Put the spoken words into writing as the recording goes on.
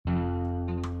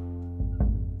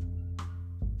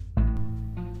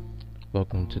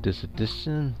Welcome to this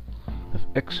edition of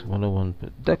X101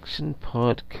 Production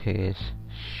Podcast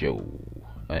Show.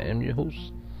 I am your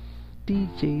host,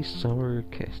 DJ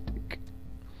Sarcastic.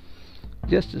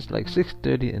 Just it's like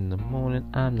 6:30 in the morning.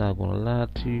 I'm not gonna lie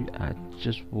to you. I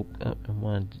just woke up and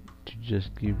wanted to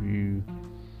just give you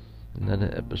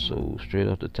another episode straight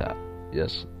off the top.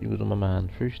 Yes, it was on my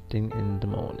mind first thing in the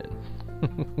morning.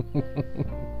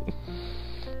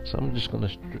 So I'm just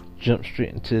gonna jump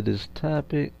straight into this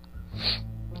topic.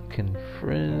 Can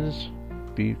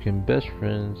best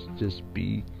friends just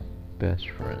be best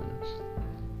friends?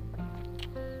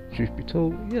 Truth be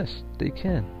told, yes, they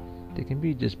can. They can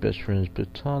be just best friends,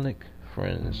 platonic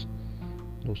friends.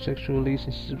 No sexual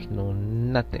relationships, no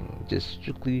nothing. Just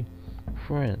strictly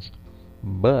friends.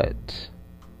 But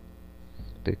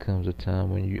there comes a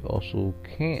time when you also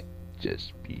can't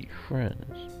just be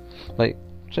friends. Like,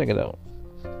 check it out.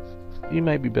 You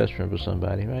might be best friends with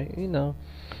somebody, right? You know,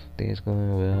 things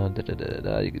going well,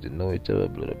 you get to know each other,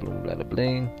 blah, blah, blah, blah,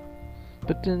 blah.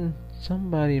 But then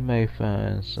somebody might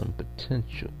find some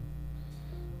potential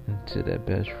into that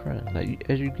best friend. Like,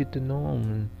 as you get to know them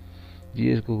and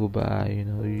years go by,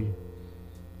 you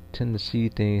tend to see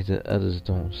things that others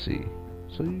don't see.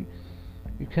 So you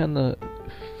kind of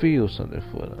feel something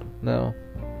for them. Now,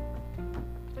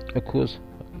 of course,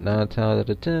 9 times out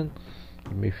of 10,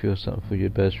 you may feel something for your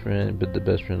best friend, but the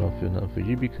best friend don't feel nothing for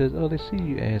you because all they see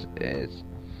you as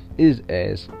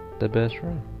the best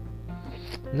friend.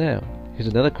 Now, here's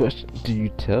another question: do you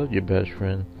tell your best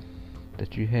friend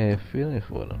that you have feelings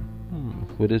for them?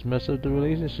 Will this mess up the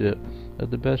relationship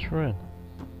of the best friend?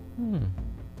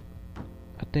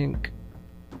 I think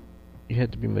you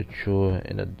have to be mature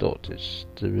and adultish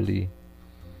to really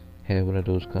have one of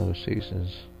those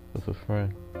conversations with a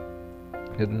friend.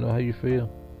 You have to know how you feel.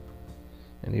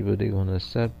 And either they're going to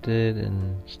accept it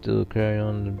and still carry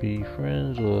on to be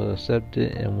friends, or accept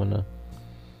it and want to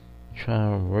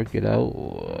try and work it out,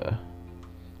 or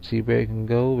see where it can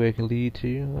go, where it can lead to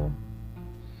you. Well,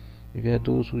 you got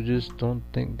those who just don't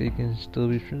think they can still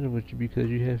be friends with you because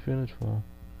you have feelings for them.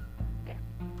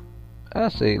 I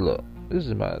say, look, this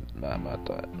is my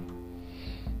thought.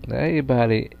 Now,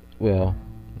 everybody, well,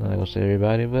 I'm not going to say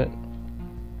everybody, but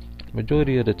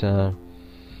majority of the time,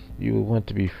 you would want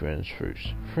to be friends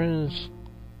first. Friends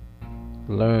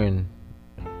learn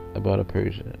about a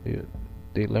person.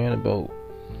 They learn about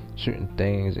certain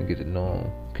things and get to know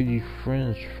them. Cause you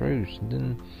friends first, and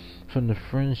then from the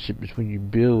friendship is when you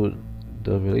build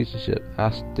the relationship.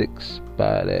 I sticks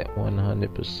by that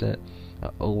 100%. I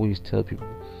always tell people,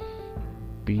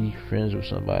 be friends with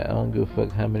somebody. I don't give a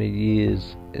fuck how many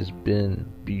years it's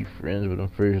been. Be friends with them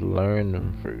first. Learn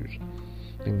them first.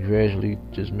 And gradually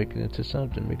just make it into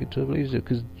something, make it to a relationship,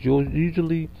 because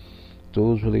usually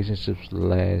those relationships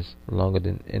last longer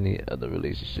than any other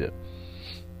relationship.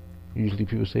 Usually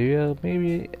people say, yeah,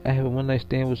 maybe I have a one night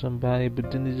stand with somebody, but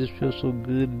then it just feels so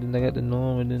good, and then I got to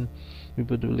know them, and then we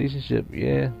put the relationship.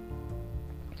 Yeah,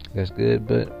 that's good,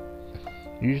 but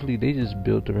usually they just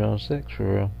built around sex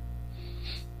for real.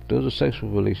 Those are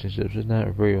sexual relationships. It's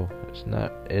not real. It's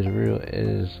not as real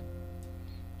as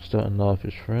starting off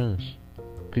as friends.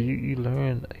 Because you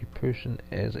learn a person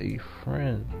as a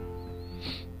friend.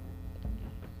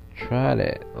 Try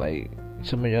that. Like,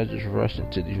 some of y'all just rush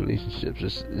into these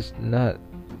relationships. It's not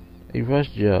a rush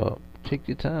job. Take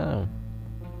your time.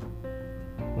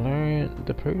 Learn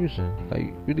the person.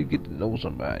 Like, really get to know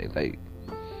somebody. Like,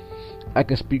 I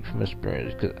can speak from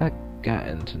experience because I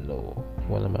gotten to know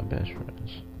one of my best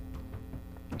friends.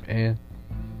 And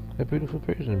a beautiful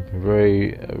person, a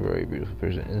very beautiful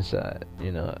person inside,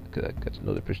 because I got to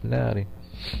know their personality.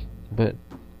 But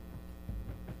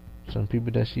some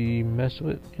people that she messed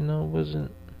with,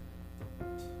 wasn't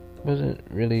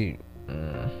really,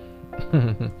 I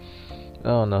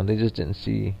don't know, they just didn't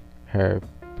see her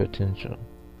potential,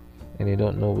 and they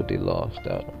don't know what they lost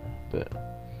out on. But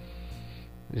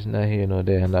it's not here nor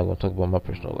there. I'm not gonna talk about my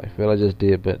personal life. Well, I just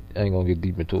did, but I ain't gonna get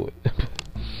deep into it.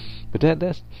 But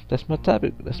that's my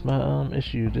topic. That's my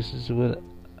issue. This is what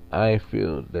I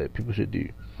feel that people should do.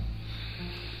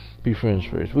 Be friends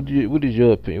first. What is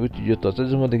your opinion? What are your thoughts? I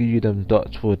just want to give you them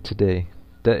thoughts for today.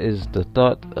 That is the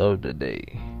thought of the day.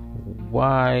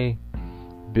 Why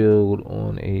build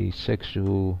on a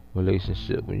sexual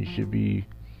relationship when you should be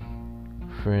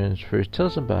friends first? Tell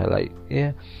somebody, like,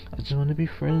 yeah, I just want to be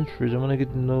friends first. I want to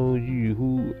get to know you.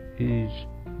 Who is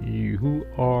you? Who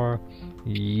are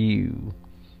you?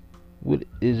 What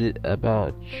is it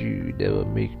about you that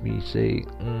would make me say,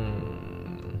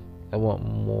 I want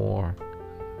more?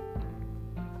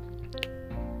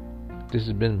 This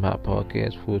has been my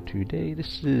podcast for today.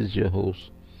 This is your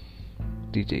host,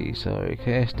 DJ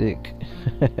Sarcastic.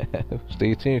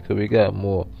 Stay tuned because we got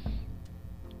more.